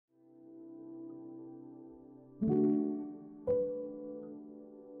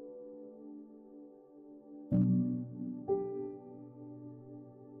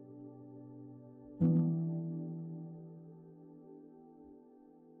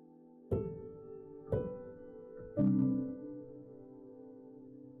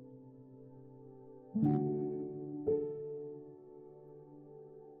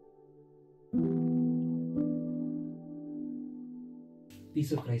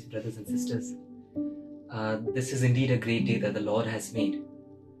Peace of Christ, brothers and sisters. This is indeed a great day that the Lord has made,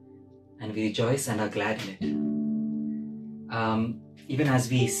 and we rejoice and are glad in it. Even as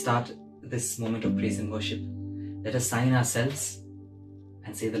we start this moment of praise and worship, let us sign ourselves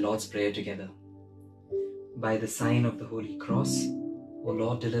and say the Lord's Prayer together. By the sign of the Holy Cross, O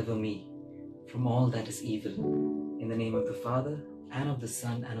Lord, deliver me from all that is evil. In the name of the Father, and of the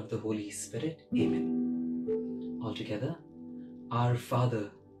Son, and of the Holy Spirit. Amen. All together. Our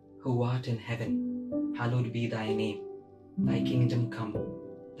Father, who art in heaven, hallowed be thy name. Thy kingdom come,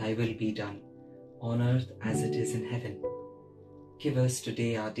 thy will be done, on earth as it is in heaven. Give us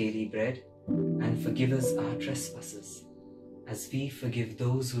today our daily bread, and forgive us our trespasses, as we forgive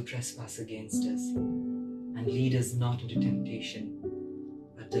those who trespass against us. And lead us not into temptation,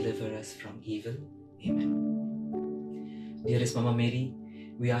 but deliver us from evil. Amen. Dearest Mama Mary,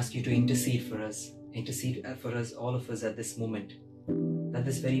 we ask you to intercede for us, all of us at this moment, that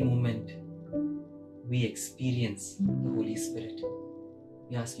this very moment we experience the Holy Spirit.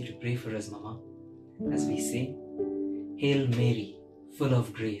 We ask you to pray for us, Mama, as we say, Hail Mary, full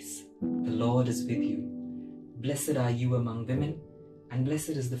of grace, the Lord is with you. Blessed are you among women, and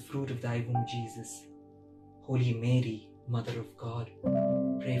blessed is the fruit of thy womb, Jesus. Holy Mary, Mother of God,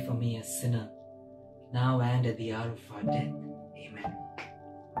 pray for me a sinner, now and at the hour of our death. Amen.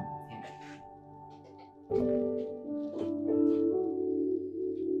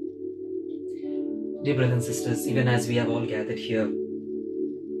 Dear brothers and sisters, even as we have all gathered here,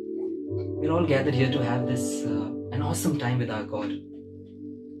 we're all gathered here to have this an awesome time with our God,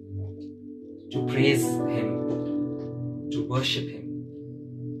 to praise Him, to worship Him,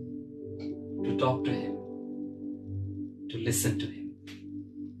 to talk to Him, to listen to Him.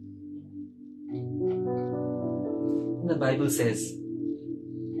 The Bible says,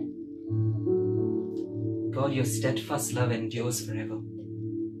 God, your steadfast love endures forever.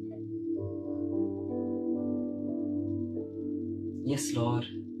 Yes, Lord,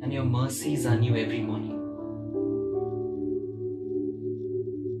 and your mercies are new every morning.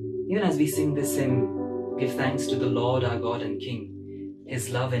 Even as we sing this hymn, give thanks to the Lord our God and King. His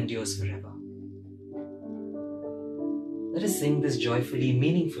love endures forever. Let us sing this joyfully,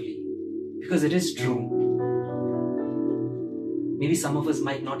 meaningfully, because it is true. Maybe some of us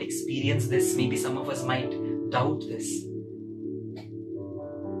might not experience this, maybe some of us might doubt this.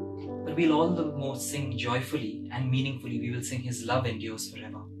 But we'll all the more sing joyfully and meaningfully. We will sing His love endures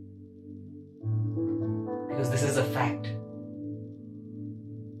forever. Because this is a fact.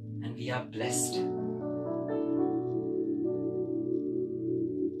 And we are blessed.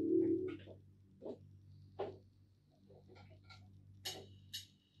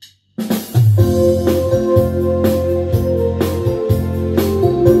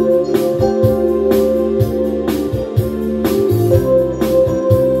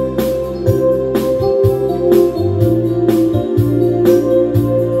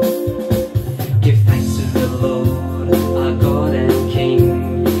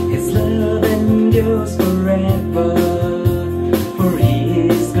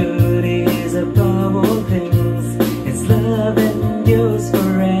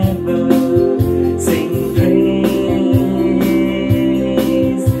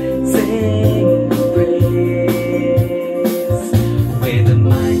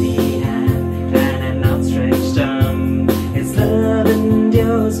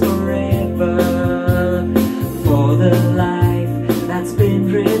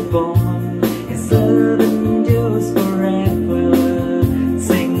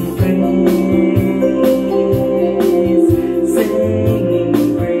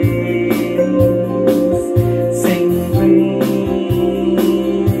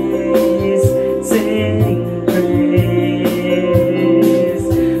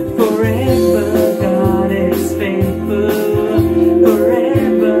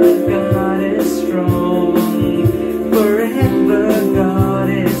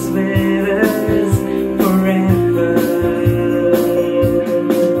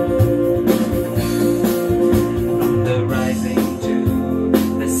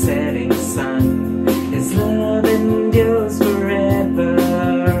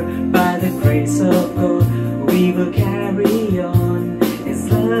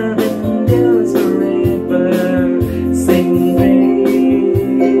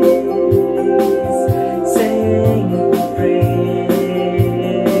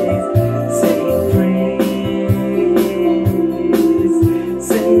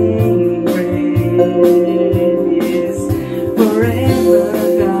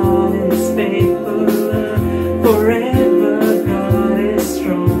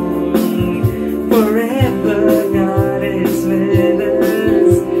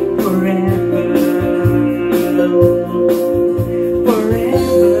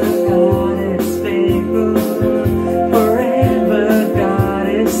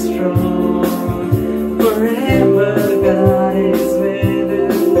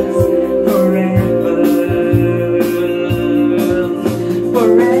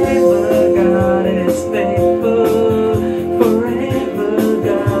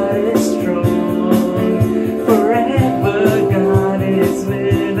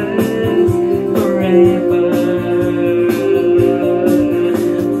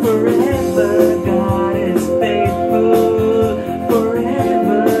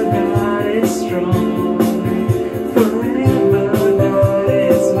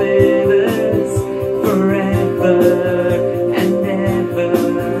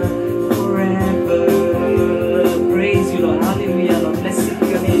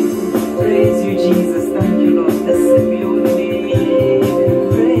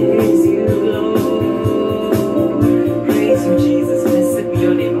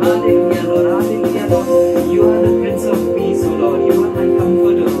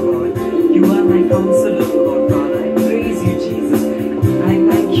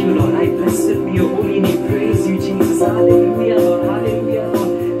 Thank you, Lord. I blessed be your holy name. Praise you, Jesus. Hallelujah, Lord. Hallelujah,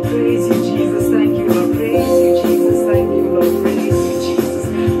 Lord. Praise you, Jesus. Thank you, Lord. Praise you, Jesus. Thank you, Lord. Praise you, Jesus.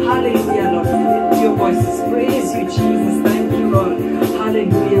 Hallelujah, Lord. Lift your voices. Praise you, Jesus. Thank you, Lord.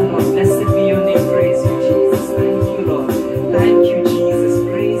 Hallelujah, Lord. Blessed be your name. Praise you, Jesus. Thank you, Lord. Thank you, Jesus.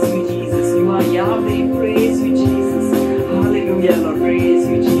 Praise you, Jesus. You are Yahweh. Praise you, Jesus. Hallelujah, Lord. Praise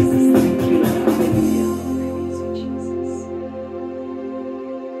you, Jesus. Thank you, Lord. Hallelujah, Lord. Praise you, Jesus.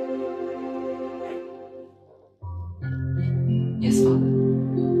 Yes, Father.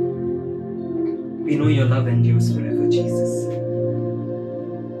 We know your love endures forever, Jesus.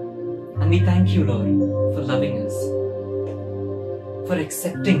 And we thank you, Lord, for loving us, for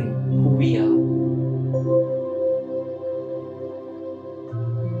accepting who we are.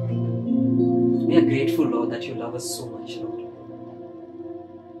 We are grateful, Lord, that you love us so much, Lord.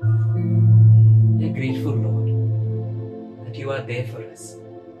 We are grateful, Lord, that you are there for us.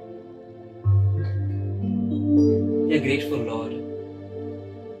 We are grateful, Lord,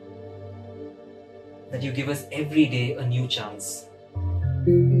 that you give us every day a new chance.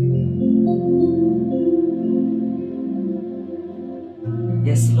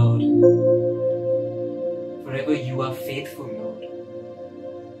 Yes, Lord, forever you are faithful, Lord.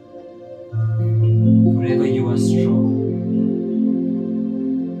 Forever you are strong.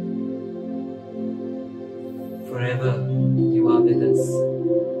 Forever you are with us.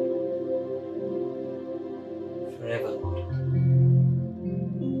 Forever, Lord.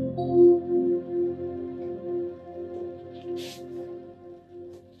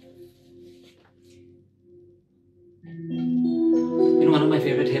 You know, one of my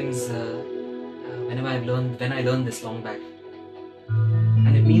favorite hymns, when I learned this long back,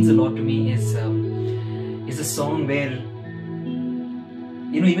 and it means a lot to me, is a song where,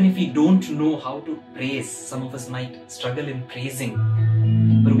 you know, even if we don't know how to praise, some of us might struggle in praising,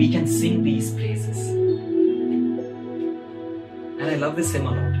 but we can sing these praises. And I love this hymn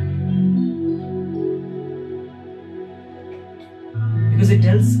a lot, because it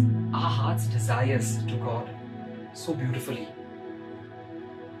tells our heart's desires to God so beautifully.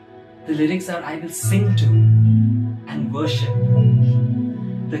 The lyrics are, I will sing to and worship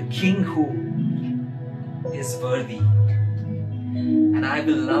the King who is worthy, and I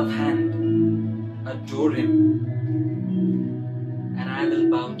will love and adore him, and I will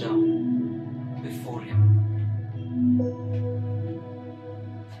bow down before him.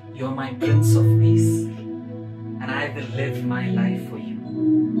 You are my Prince of Peace, and I will live my life for you.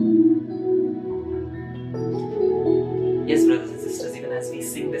 Yes, brothers and sisters, even as we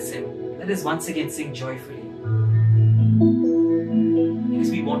sing this hymn, let us once again sing joyfully, because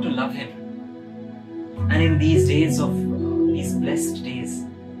we want to love him. And in these days of these blessed days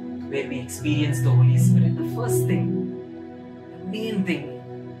where we experience the Holy Spirit, the first thing, the main thing,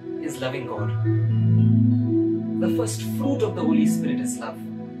 is loving God. The first fruit of the Holy Spirit is love.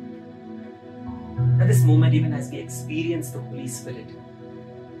 At this moment, even as we experience the Holy Spirit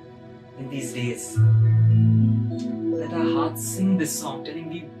in these days, let our hearts sing this song, telling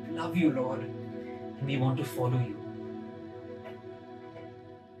we love you, Lord, and we want to follow you.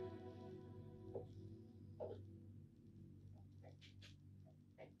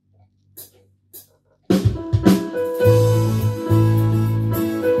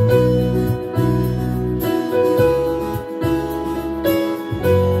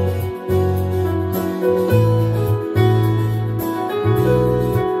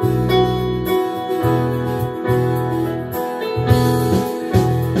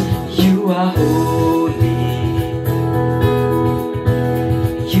 You are holy,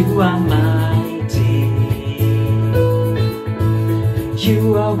 you are mighty,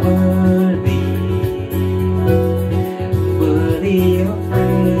 you are worthy, worthy of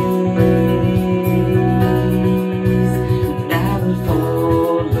praise. And I will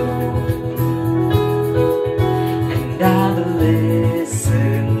follow, and I will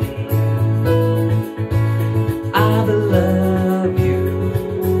listen, I will love you,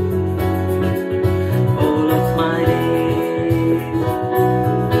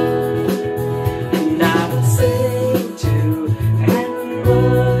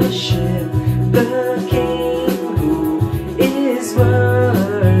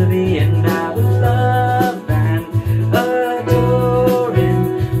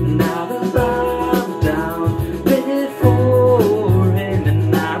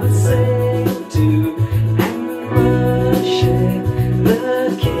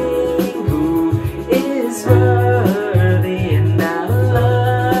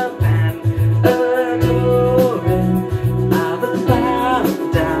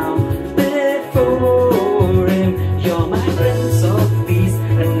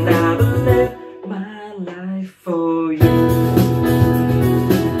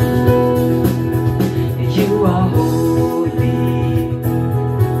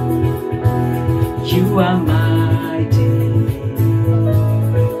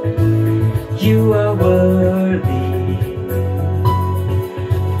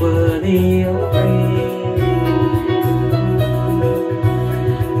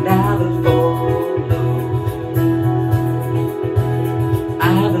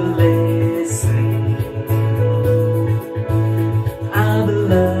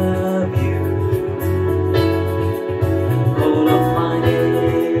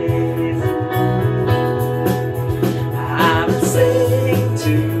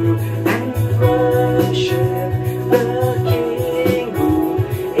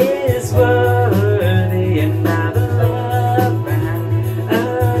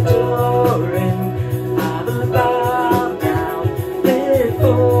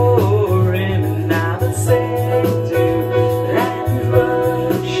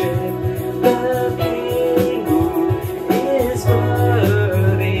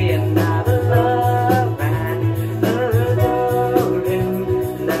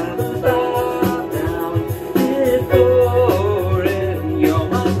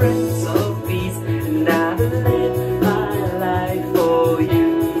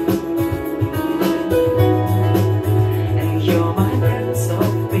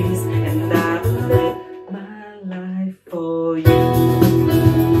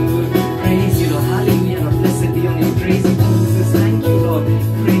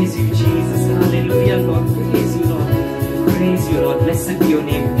 your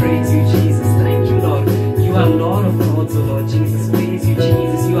name. Praise you, Jesus. Thank you, Lord. You are Lord of Lords, O Lord Jesus. Praise you,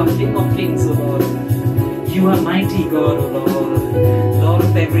 Jesus. You are King of Kings, O Lord. You are mighty God, O Lord. Lord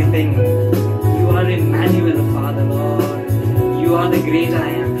of everything. You are Immaculate, Father, Lord. You are the great I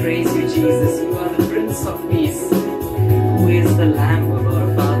am. Praise you, Jesus. You are the Prince of Peace. Who is the Lamb, O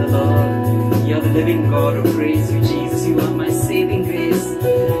Lord, Father, Lord. You are the living God. Oh, praise you, Jesus. You are my saving grace.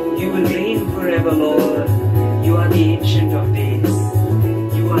 You will reign forever, Lord. You are the Ancient of Days.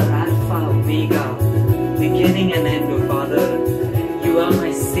 You are Alpha, Omega, beginning and end, O Father. You are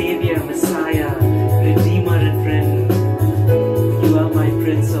my Savior, Messiah, Redeemer and friend. You are my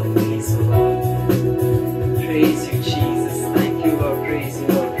Prince of Peace, O Lord. Praise you, Jesus. Thank you, Lord. Praise you,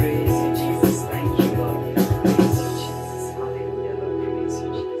 Lord. Praise you, Jesus. Thank you, Lord. Praise you, Jesus. Hallelujah, Lord. Praise you,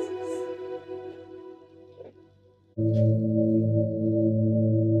 Jesus.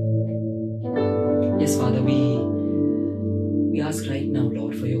 Yes, Father, we ask right now,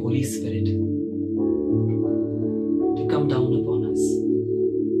 Lord, for your Holy Spirit to come down upon us,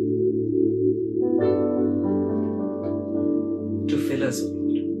 to fill us, O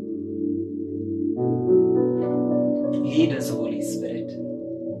Lord. Lead us, O Holy Spirit.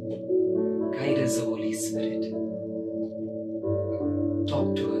 Guide us, O Holy Spirit.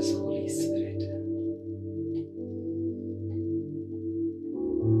 Talk to us, Holy Spirit.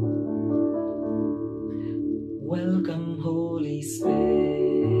 Welcome, Holy Spirit.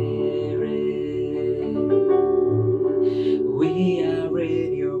 We are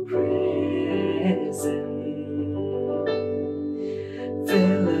in your presence.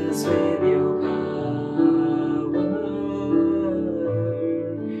 Fill us with your power.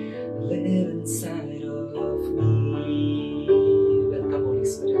 Live inside of me. Welcome, Holy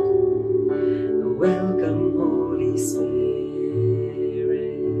Spirit. Welcome, Holy Spirit.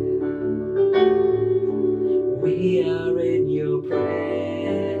 We are in your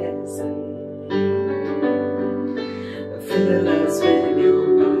presence. Fill us with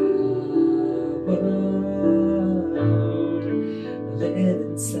your power. Live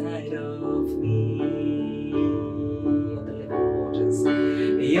inside of me.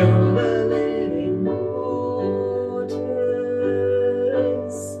 You're the living waters. You're the living waters.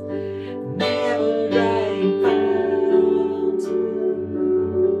 Never drying fountain.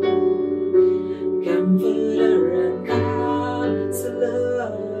 Comforter and counselor.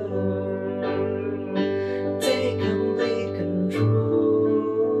 Take complete control.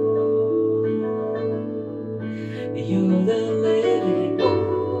 You're the living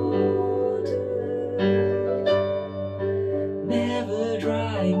water, never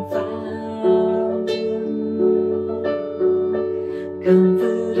drying fountain,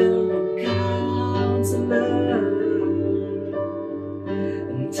 comforter and counselor,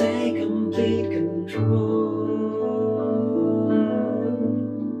 and take complete control.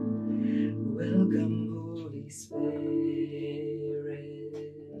 Welcome, Holy Spirit.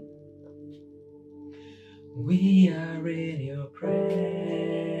 We are in your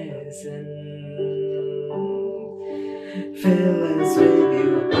presence. Fill us with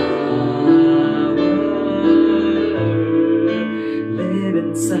your power. Live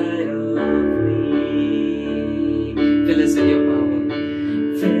inside of me. Fill us with your power.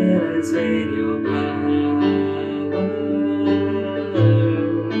 Fill us with your power.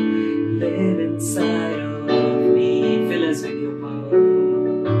 Live inside of me. Fill us with your power.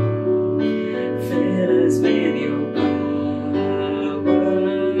 Fill us with your power.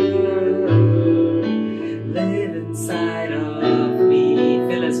 Live inside of me.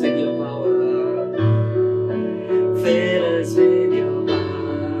 Fill us with your power. Fill us with your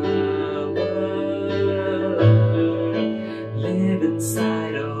power. Live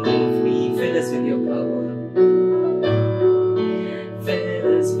inside of me. Fill us with your power.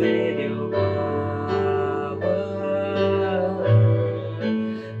 Fill us with your power.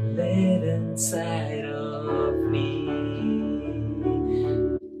 Live inside of me.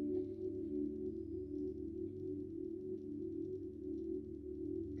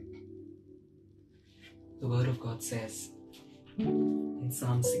 The Word of God says in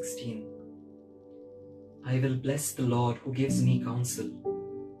Psalm 16, I will bless the Lord who gives me counsel.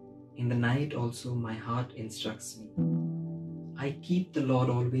 In the night also my heart instructs me. I keep the Lord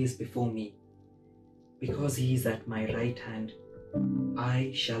always before me. Because he is at my right hand,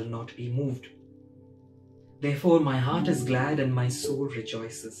 I shall not be moved. Therefore my heart is glad and my soul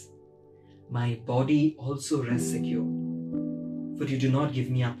rejoices. My body also rests secure. For you do not give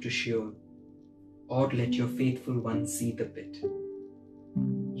me up to Sheol, or let your faithful one see the pit.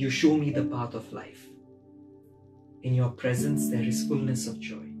 You show me the path of life. In your presence there is fullness of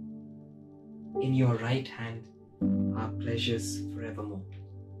joy. In your right hand our pleasures forevermore.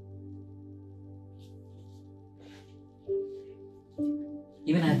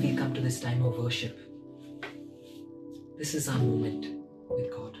 Even as we come to this time of worship, this is our moment with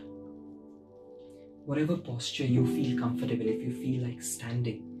God. Whatever posture you feel comfortable, if you feel like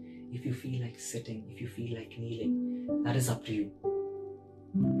standing, if you feel like sitting, if you feel like kneeling, that is up to you.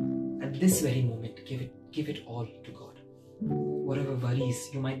 At this very moment, give it all to God. Whatever worries,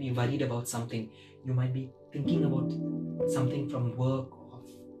 you might be worried about something, you might be thinking about something from work or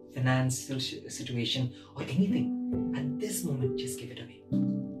financial situation or anything. At this moment, just give it away.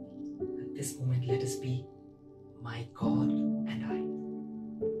 At this moment, let us be my God and I.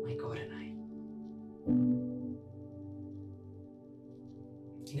 My God and I.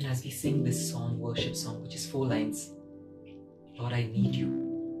 Even as we sing this song, worship song, which is 4 lines, Lord, I need you.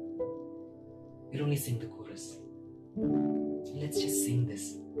 We'll only sing the chorus. Let's just sing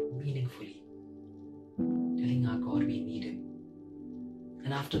this meaningfully, telling our God we need Him.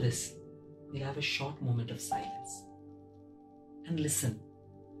 And after this, we'll have a short moment of silence and listen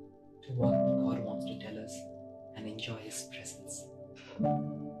to what God wants to tell us and enjoy His presence.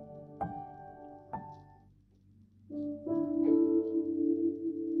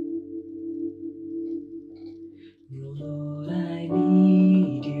 Lord, I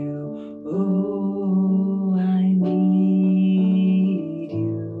need you. Oh, I need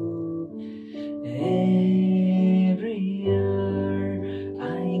you. Every hour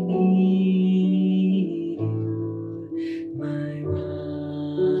I need you. My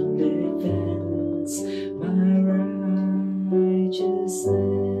one defense, my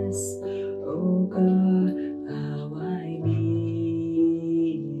righteousness. Oh God, how I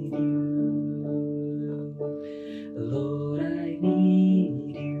need you. Lord, I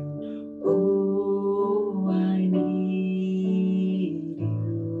need you. Oh, I need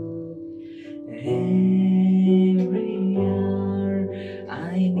you. Every hour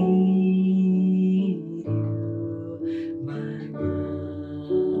I need you. My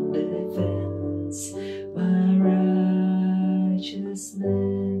one defense, my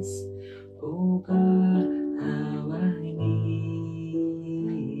righteousness. Oh God, how I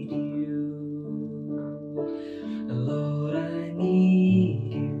need you. Lord, I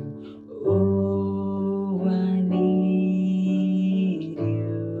need you. Oh, I need you.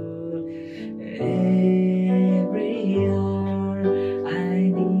 Every hour I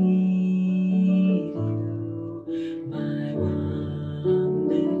need you. My one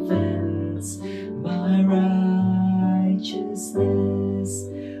defense, my righteousness.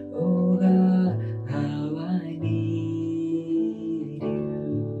 Oh God, how I need you.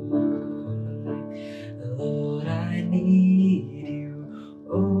 Lord, I need you.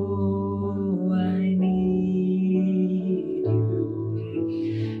 Oh, I need you.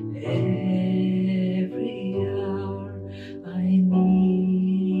 Every hour I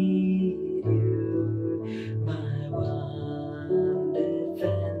need you. My one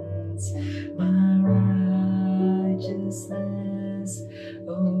defense, my righteousness.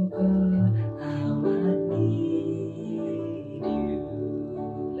 Oh God, how I need you.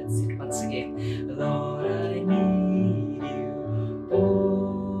 Let's sing once again. Lord, I need you.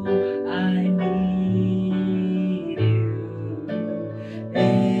 Oh, I need you.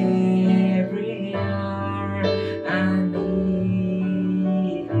 Every hour I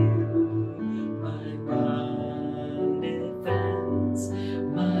need you. My one defense,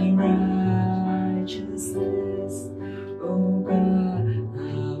 my righteousness. Oh God,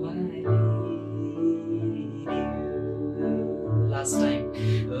 how I need you. Last time.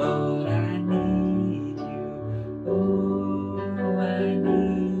 Lord, I need you. Oh, I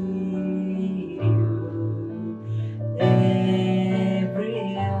need you.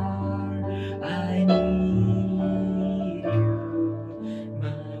 Every hour I need you.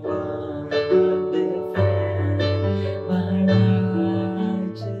 My one defense, my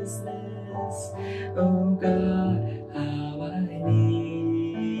righteousness. Oh God, how I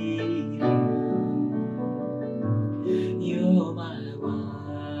need you. You're my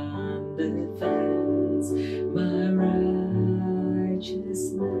one defense, my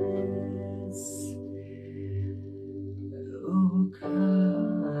righteousness. Oh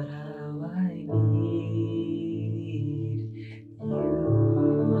God, how I need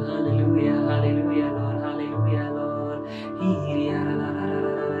you. Hallelujah, hallelujah, Lord, hallelujah, Lord. Hallelujah,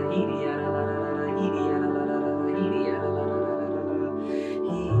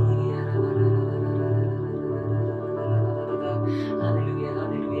 hallelujah,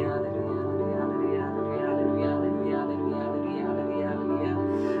 hallelujah, hallelujah, hallelujah.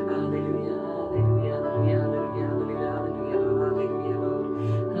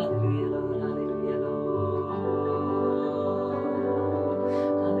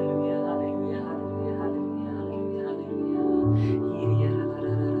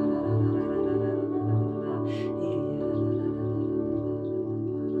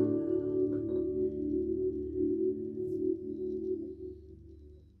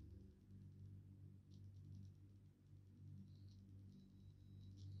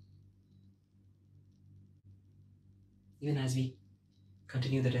 even as we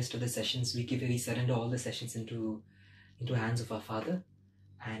continue the rest of the sessions, we surrender all the sessions into hands of our Father,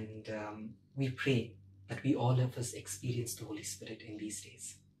 and we pray that we all of us experience the Holy Spirit in these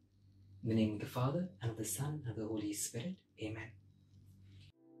days. In the name of the Father, and of the Son, and of the Holy Spirit. Amen.